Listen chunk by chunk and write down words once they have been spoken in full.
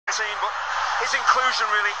seen, but his inclusion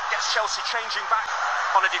really gets Chelsea changing back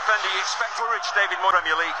on a defender you expect. Bridge, David Moyes,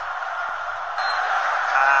 Premier League.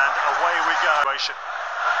 And away we go.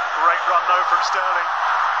 Great run though from Sterling.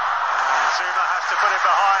 And Zuma has to put it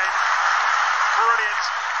behind. Brilliant.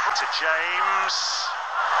 To James.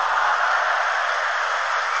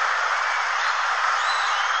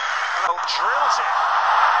 Drills it.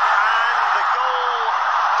 And the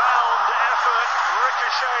goal-bound effort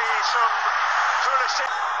ricochets from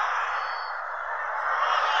Pulisic.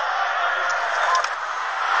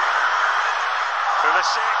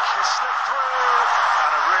 Pulisic has slipped through.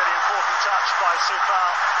 And a really important touch by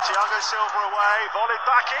Sufal. Thiago Silva away, volleyed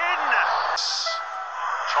back in.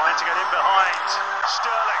 Trying to get in behind.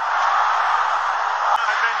 Sterling.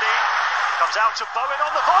 And Mendy comes out to Bowen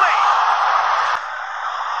on the volley.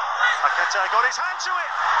 Paqueta got his hand to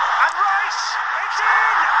it. And Rice, it's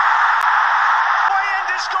in! Wayend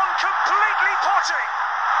has gone completely potty.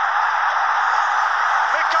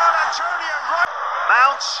 Michail Antonio right.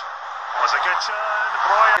 Mount was a good turn.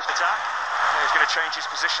 Bryan attack. He's going to change his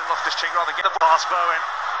position. Loftus-Cheek rather get the pass. Bowen.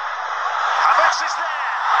 Havertz is there.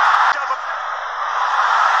 Double.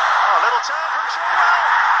 Oh, a little turn from Chilwell.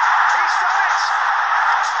 He's done it.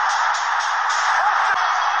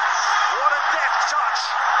 What a deft touch.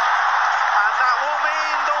 And that will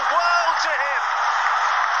mean the world to him.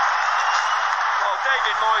 Well,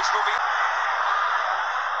 David Moyes will be.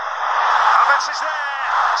 Havertz is there.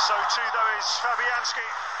 So too, though, is Fabianski.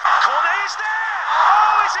 Cornet is there.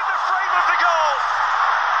 Oh, he's in the frame of the goal.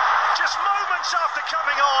 Just moments after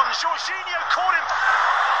coming on, Jorginho caught him.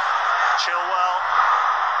 Chilwell.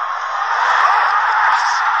 Oh, Havertz!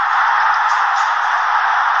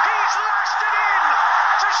 He's lashed it in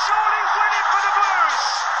to surely win it for the Blues.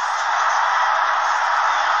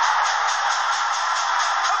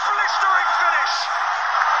 A blistering finish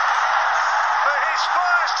for his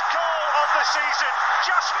first goal of the season.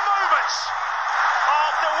 Just moments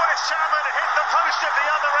after West Ham had hit the post at the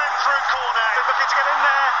other end through Cornet. They're looking to get in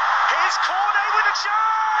there. Here's Cornet with a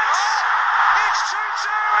chance. It's 2-2.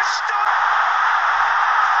 A stop.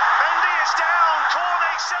 Mendy is down.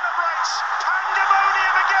 Cornet celebrates.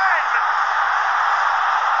 Pandemonium again.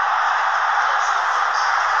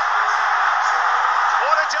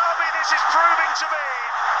 What a derby this is proving to be.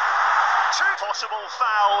 Possible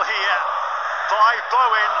foul here by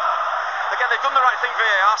Bowen. Again, they've done the right thing,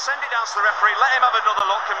 VAR. Send it down to the referee, let him have another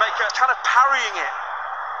look and make a kind of parrying it.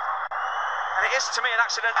 And it is, to me, an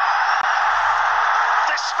accident.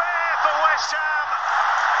 Despair for West Ham.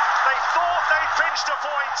 They thought they'd pinched a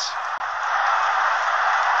point.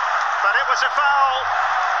 But it was a foul.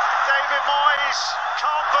 David Moyes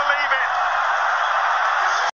can't believe it.